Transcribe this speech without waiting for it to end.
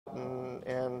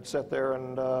and sit there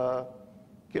and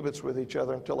kibitz with each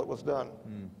other until it was done.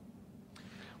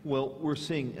 Well, we're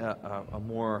seeing a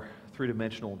more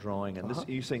three-dimensional drawing, and this,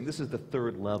 you're saying this is the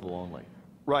third level only.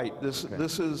 Right. This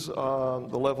is the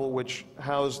level which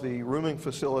housed the rooming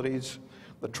facilities.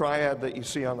 The triad that you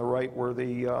see on the right were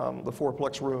the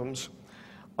fourplex rooms.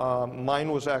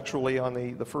 Mine was actually on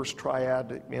the first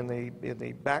triad in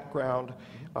the background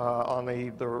on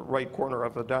the right corner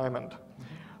of the diamond.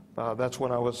 That's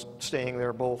when I was staying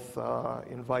there, both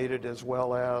invited as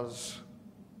well as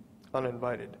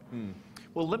uninvited.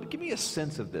 Well, give me a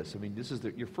sense of this. I mean, this is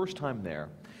your first time there,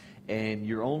 and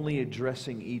you're only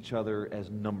addressing each other as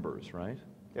numbers, right?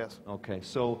 Yes. Okay,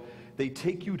 so they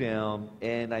take you down,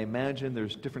 and I imagine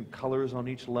there's different colors on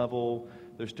each level.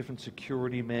 There's different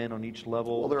security men on each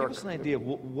level. Well, give us an idea of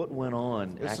what went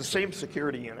on. It's the same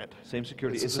security unit. Same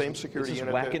security. It's the same security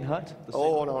unit. Whack and Hut?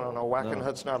 Oh, no. Whack and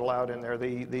Hut's not allowed in there.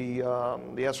 The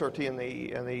SRT and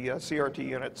the CRT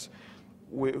units,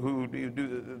 who do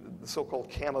the so-called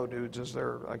camo dudes, as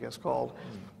they're, I guess, called,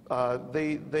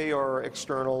 they are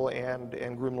external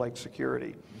and Groom Lake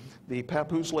security. The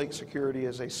Papoose Lake Security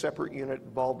is a separate unit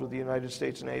involved with the United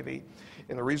States Navy.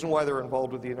 And the reason why they're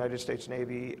involved with the United States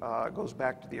Navy goes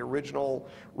back to the original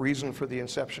reason for the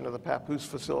inception of the Papoose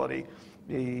facility.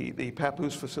 The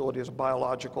Papoose facility is a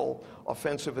biological,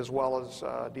 offensive as well as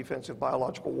defensive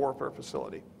biological warfare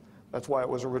facility. That's why it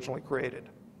was originally created.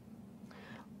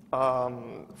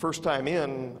 First time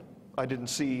in, I didn't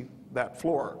see that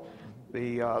floor.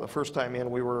 The first time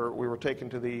in, we were taken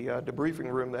to the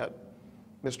debriefing room that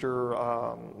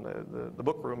the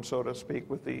book room, so to speak,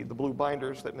 with the blue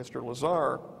binders that Mr.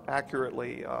 Lazar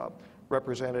accurately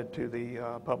represented to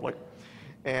the public.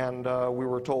 And we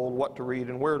were told what to read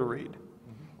and where to read.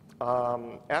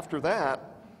 After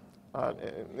that,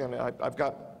 and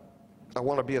I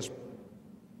want to be as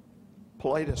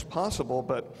polite as possible,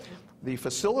 but the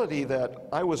facility that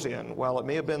I was in, while it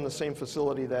may have been the same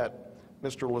facility that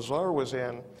Mr. Lazar was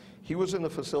in, he was in the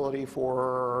facility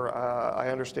for, I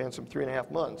understand, some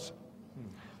 3.5 months,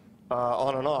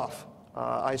 on and off.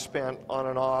 I spent on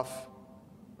and off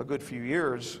a good few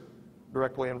years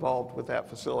directly involved with that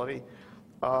facility.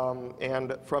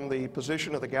 And from the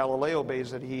position of the Galileo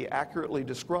bays that he accurately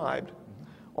described,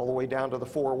 all the way down to the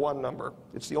 4-1 number,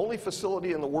 it's the only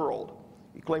facility in the world.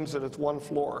 He claims that it's one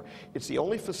floor. It's the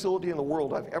only facility in the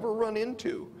world I've ever run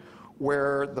into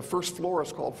where the first floor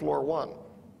is called floor 1,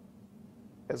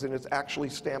 as in it's actually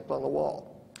stamped on the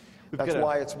wall. That's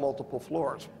why it's multiple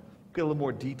floors. Get a little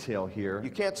more detail here. You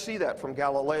can't see that from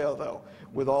Galileo, though,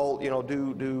 with all,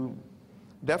 due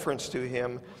deference to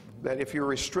him, that if you're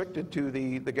restricted to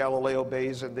the Galileo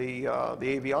bays and the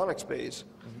avionics bays,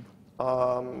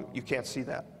 you can't see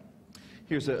that.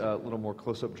 Here's a little more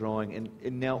close-up drawing.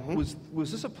 And now, was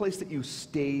this a place that you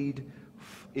stayed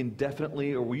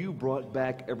indefinitely, or were you brought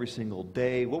back every single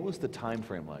day? What was the time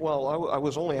frame like? Well, I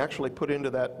was only actually put into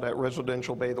that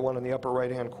residential bay, the one in the upper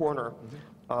right-hand corner,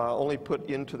 only put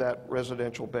into that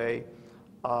residential bay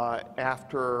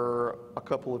after a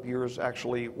couple of years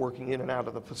actually working in and out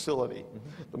of the facility.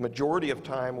 The majority of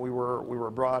time we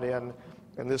were brought in,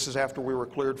 and this is after we were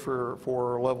cleared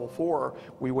for level 4.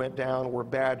 We went down, were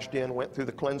badged in, went through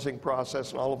the cleansing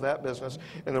process and all of that business,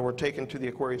 and then were taken to the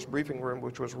Aquarius briefing room,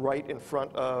 which was right in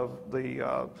front of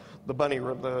the bunny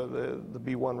room, the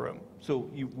B1 room.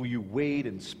 So were you weighed,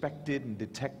 inspected, and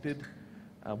detected?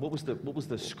 What was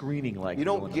the screening like? You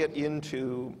don't get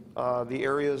into the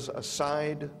areas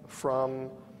aside from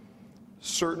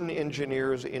certain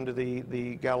engineers into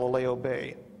the Galileo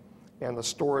Bay and the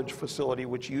storage facility,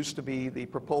 which used to be the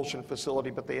propulsion facility,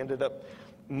 but they ended up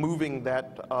moving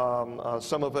that,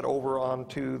 some of it over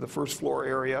onto the first floor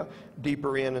area,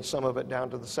 deeper in, and some of it down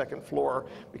to the second floor,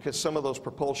 because some of those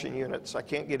propulsion units, I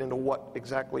can't get into what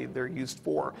exactly they're used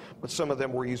for, but some of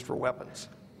them were used for weapons.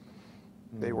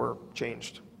 They were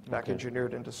changed, back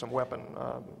engineered into some weapon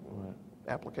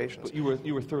applications. But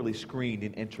you were thoroughly screened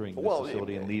in entering the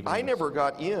facility and leaving. I never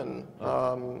got in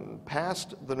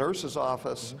past the nurse's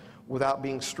office without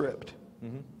being stripped.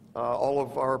 All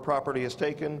of our property is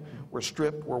taken, we're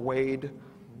stripped, we're weighed,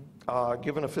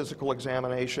 given a physical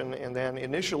examination, and then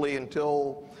initially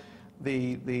until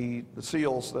the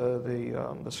SEALs,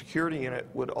 the security unit,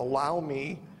 would allow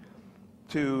me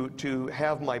to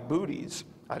have my booties,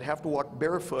 I'd have to walk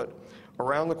barefoot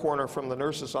around the corner from the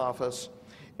nurse's office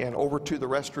and over to the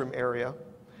restroom area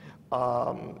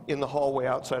in the hallway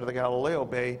outside of the Galileo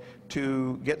Bay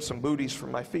to get some booties for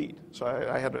my feet. So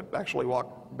I had to actually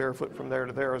walk barefoot from there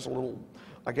to there as a little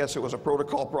I guess it was a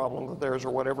protocol problem of theirs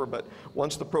or whatever, but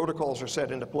once the protocols are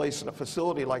set into place in a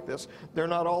facility like this, they're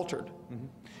not altered. Mm-hmm.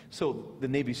 So the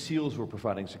Navy SEALs were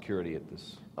providing security at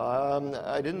this?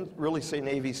 I didn't really say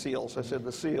Navy SEALs. I said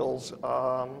the SEALs.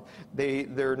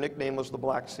 Their nickname was the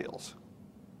Black SEALs.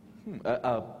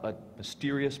 A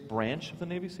mysterious branch of the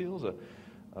Navy SEALs?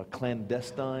 A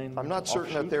clandestine I'm not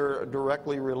certain offshoot? that they're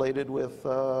directly related with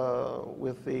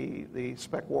the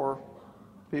Spec War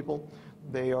people.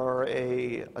 They are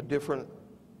a different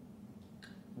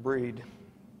breed.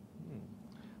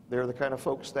 They're the kind of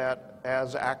folks that,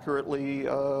 as accurately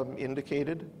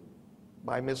indicated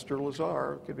by Mr.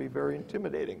 Lazar, could be very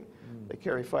intimidating. They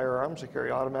carry firearms, they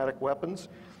carry automatic weapons,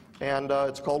 and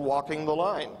it's called walking the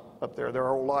line up there. There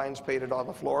are lines painted on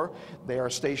the floor. They are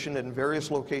stationed in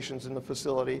various locations in the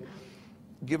facility.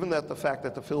 Given that the fact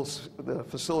that the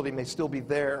facility may still be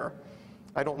there,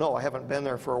 I don't know. I haven't been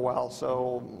there for a while,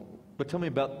 so But tell me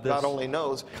about this God only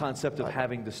knows. concept of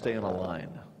having to stay on a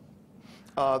line.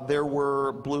 There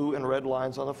were blue and red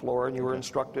lines on the floor, and you were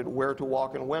instructed where to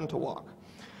walk and when to walk.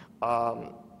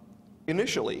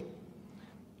 Initially,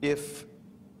 if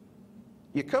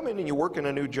you come in and you work in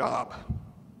a new job,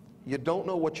 you don't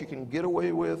know what you can get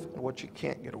away with and what you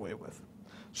can't get away with.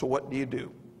 So what do you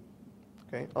do?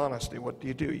 Okay, honestly, what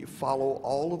do? You follow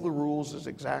all of the rules as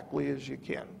exactly as you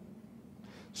can.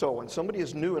 So when somebody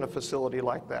is new in a facility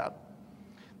like that,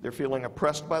 they're feeling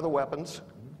oppressed by the weapons.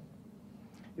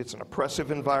 It's an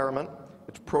oppressive environment.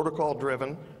 It's protocol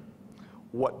driven.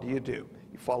 What do?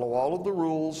 You follow all of the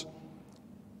rules,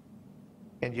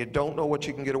 and you don't know what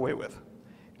you can get away with.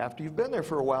 After you've been there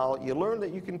for a while, you learn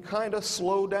that you can kind of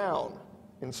slow down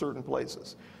in certain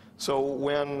places. So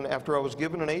after I was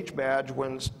given an H badge,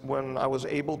 when I was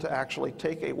able to actually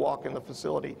take a walk in the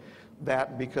facility,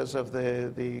 that because of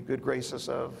the good graces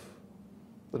of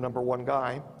the #1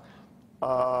 guy,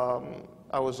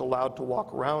 I was allowed to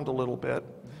walk around a little bit,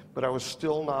 but I was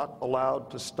still not allowed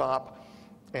to stop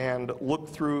and look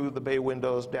through the bay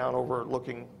windows down over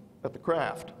looking at the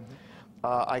craft.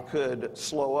 I could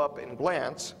slow up and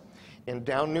glance, and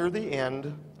down near the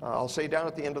end, I'll say down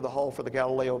at the end of the hull for the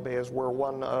Galileo Bay is where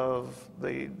one of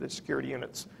the security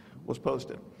units was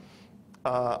posted.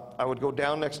 I would go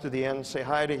down next to the end, say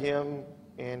hi to him,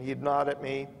 and he'd nod at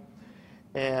me,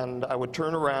 and I would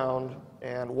turn around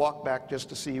and walk back just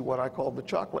to see what I called the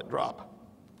chocolate drop.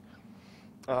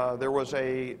 There was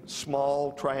a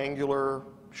small triangular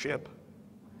ship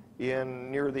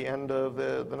near the end of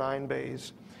the 9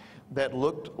 bays that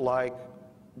looked like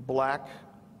black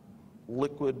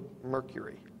liquid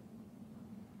mercury.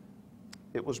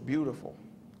 It was beautiful.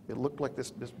 It looked like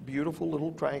this beautiful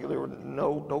little triangle. There were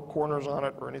no corners on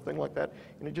it or anything like that,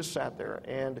 and it just sat there,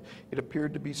 and it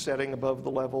appeared to be setting above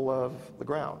the level of the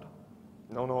ground.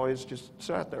 No noise, just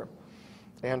sat there.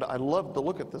 And I loved to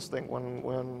look at this thing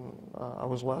when I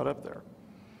was allowed up there,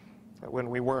 when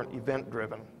we weren't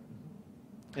event-driven.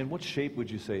 And what shape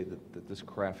would you say that this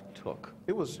craft took?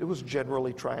 It was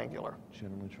generally triangular.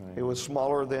 Generally triangular. It was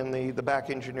smaller than the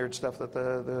back-engineered stuff that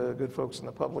the good folks in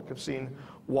the public have seen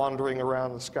wandering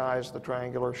around the skies, the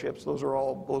triangular ships. Those are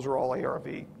all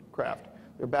ARV craft.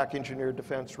 They're back-engineered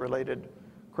defense-related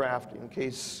craft in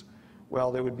case,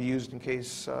 well, they would be used in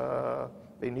case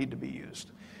they need to be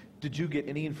used. Did you get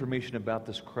any information about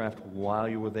this craft while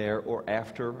you were there or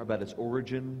after, about its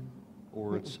origin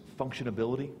or its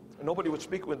functionability? Nobody would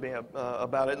speak with me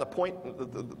about it. And the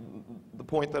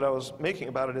point that I was making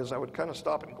about it is I would kind of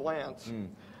stop and glance.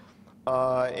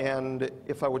 And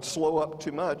if I would slow up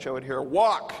too much, I would hear,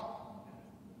 "Walk!"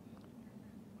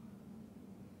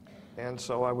 And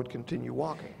so I would continue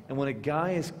walking. And when a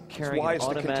guy is carrying an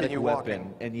automatic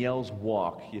weapon and yells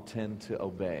 "walk," you tend to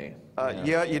obey.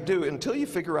 Yeah, you do, until you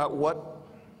figure out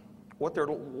what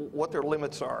their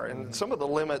limits are. And some of the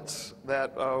limits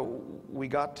that we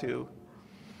got to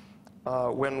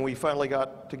when we finally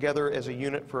got together as a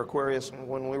unit for Aquarius, and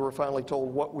when we were finally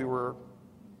told what we were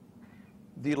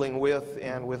dealing with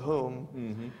and with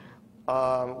whom,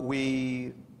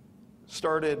 we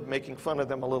started making fun of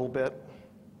them a little bit.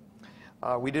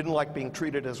 We didn't like being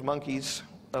treated as monkeys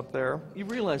up there. You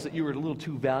realized that you were a little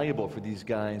too valuable for these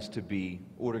guys to be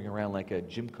ordering around like a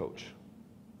gym coach.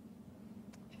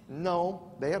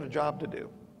 No, they had a job to do.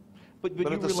 But at the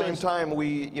realized... same time,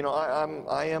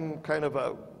 I am kind of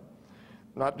a,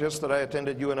 not just that I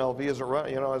attended UNLV as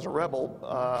a rebel.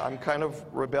 I'm kind of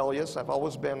rebellious. I've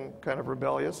always been kind of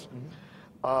rebellious,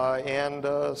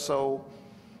 so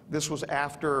this was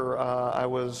after I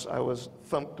was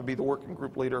thumped to be the working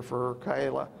group leader for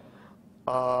Kaela.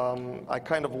 I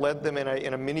kind of led them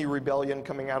in a mini rebellion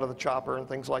coming out of the chopper and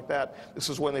things like that. This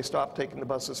is when they stopped taking the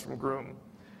buses from Groom,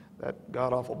 that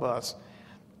god-awful bus.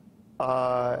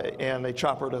 and they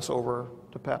choppered us over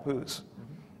to Papoose.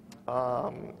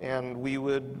 And we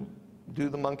would do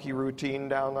the monkey routine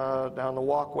down the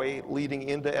walkway leading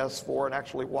into S4 and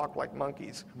actually walk like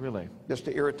monkeys. Really? Just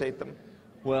to irritate them.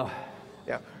 Well,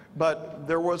 yeah. But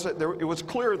it was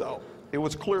clear though. It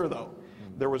was clear though.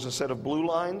 There was a set of blue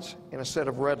lines and a set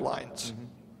of red lines.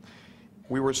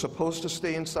 We were supposed to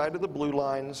stay inside of the blue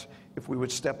lines. If we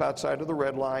would step outside of the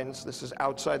red lines, this is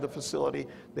outside the facility,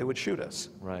 they would shoot us.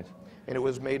 right. And it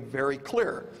was made very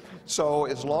clear. So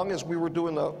as long as we were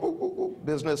doing the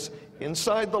business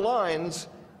inside the lines,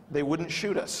 they wouldn't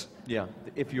shoot us. Yeah.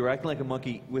 If you're acting like a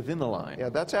monkey within the line. Yeah,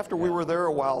 that's after we were there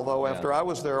a while, though. Yeah. After I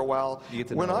was there a while, You get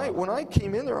to when know I them.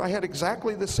 came in there, I had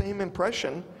exactly the same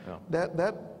impression Yeah.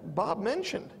 that Bob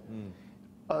mentioned.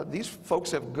 These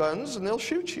folks have guns and they'll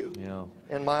shoot you. Yeah.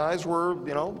 And my eyes were,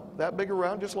 that big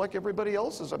around, just like everybody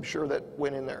else's, I'm sure, that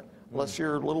went in there. Unless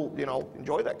you're a little,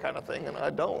 enjoy that kind of thing, and I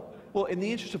don't. Well, in the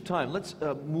interest of time, let's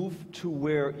move to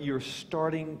where you're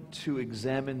starting to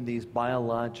examine these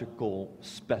biological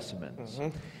specimens.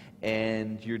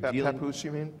 And you're dealing... Papoose,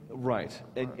 you mean? Right.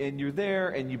 And you're there,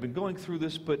 and you've been going through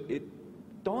this, but it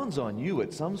dawns on you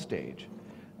at some stage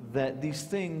that these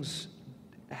things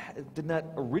did not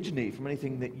originate from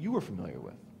anything that you were familiar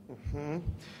with.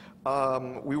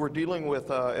 We were dealing with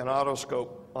an otoscope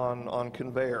on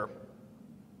conveyor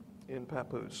in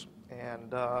Papoose.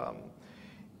 And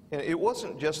it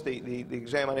wasn't just the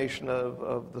examination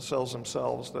of the cells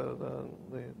themselves, the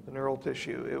neural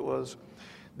tissue. It was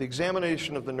the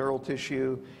examination of the neural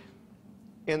tissue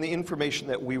and the information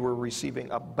that we were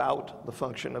receiving about the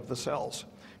function of the cells,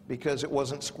 because it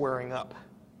wasn't squaring up.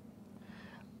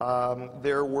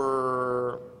 There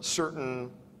were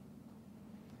certain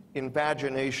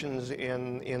invaginations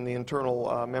in the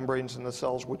internal membranes in the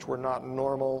cells which were not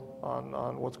normal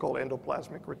on what's called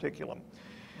endoplasmic reticulum.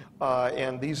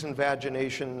 And these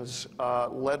invaginations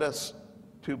led us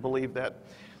to believe that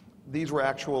these were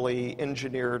actually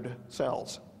engineered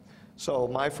cells. So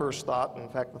my first thought, in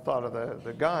fact the thought of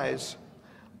the guys,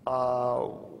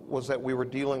 was that we were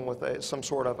dealing with some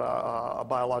sort of a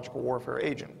biological warfare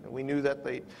agent. We knew that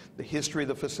the history of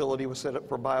the facility was set up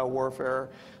for biowarfare,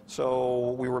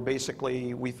 so we were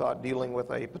basically, we thought, dealing with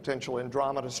a potential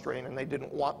Andromeda strain, and they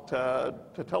didn't want to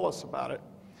tell us about it.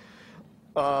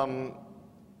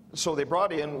 So they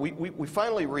brought in, we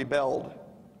finally rebelled,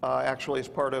 actually as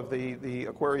part of the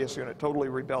Aquarius unit, totally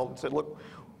rebelled and said, look,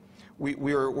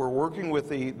 we're working with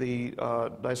the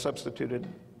disubstituted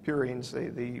purines,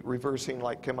 the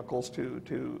reversing-like chemicals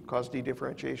to cause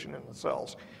dedifferentiation in the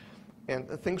cells. And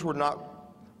things were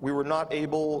not, we were not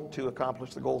able to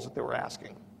accomplish the goals that they were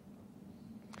asking.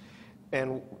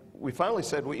 And we finally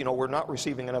said, we're not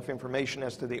receiving enough information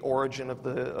as to the origin of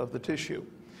the tissue.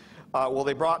 Well,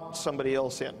 they brought somebody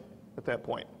else in at that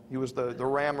point. He was the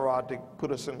ramrod to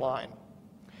put us in line.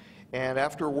 And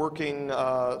after working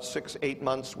 6-8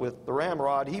 months with the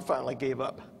ramrod, he finally gave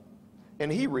up,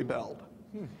 and he rebelled.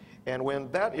 And when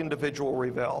that individual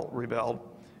rebelled,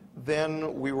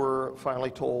 then we were finally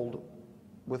told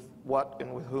with what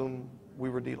and with whom we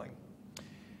were dealing.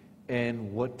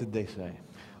 And what did they say?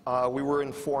 We were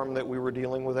informed that we were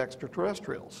dealing with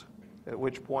extraterrestrials, at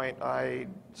which point I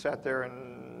sat there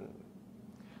and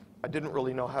I didn't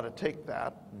really know how to take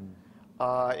that.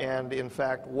 And in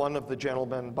fact, one of the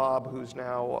gentlemen, Bob, who's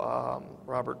now,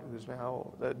 Robert, who's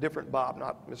now, a different Bob,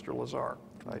 not Mr. Lazar.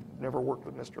 I never worked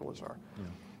with Mr. Lazar.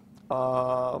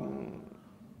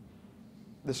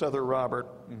 This other Robert,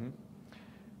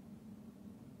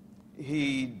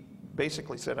 he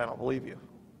basically said, I don't believe you.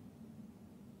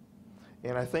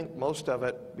 And I think most of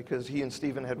it, because he and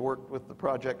Stephen had worked with the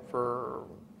project for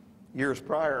years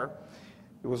prior,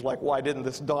 it was like, why didn't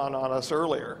this dawn on us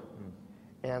earlier?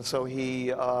 And so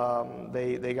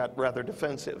they got rather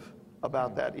defensive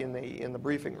about that in the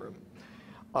briefing room.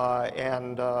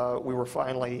 And we were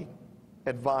finally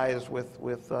advised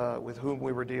with whom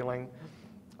we were dealing,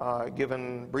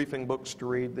 given briefing books to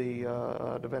read,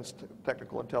 the Defense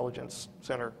Technical Intelligence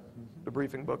Center, the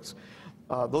briefing books.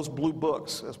 Those blue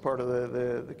books, as part of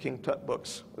the King Tut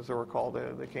books, as they were called,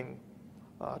 the King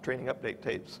Training Update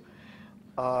tapes,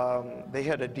 they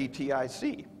had a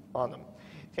DTIC on them.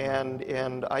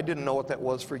 And I didn't know what that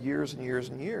was for years and years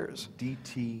and years.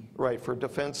 DT? Right, for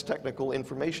Defense Technical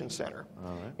Information Center.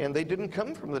 All right. And they didn't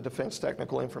come from the Defense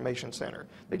Technical Information Center.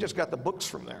 They just got the books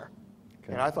from there.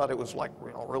 Okay. And I thought it was like,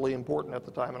 really important at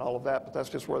the time and all of that, but that's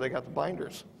just where they got the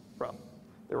binders from.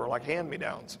 They were like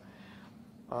hand-me-downs.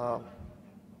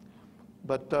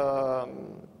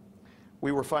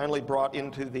 We were finally brought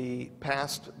into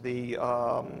past the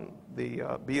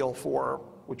BL4,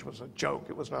 which was a joke.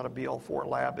 It was not a BL4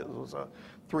 lab, it was a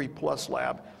 3+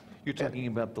 lab. You're talking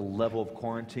about the level of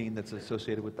quarantine that's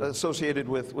associated with that? Associated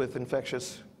with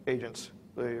infectious agents,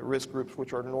 the risk groups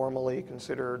which are normally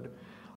considered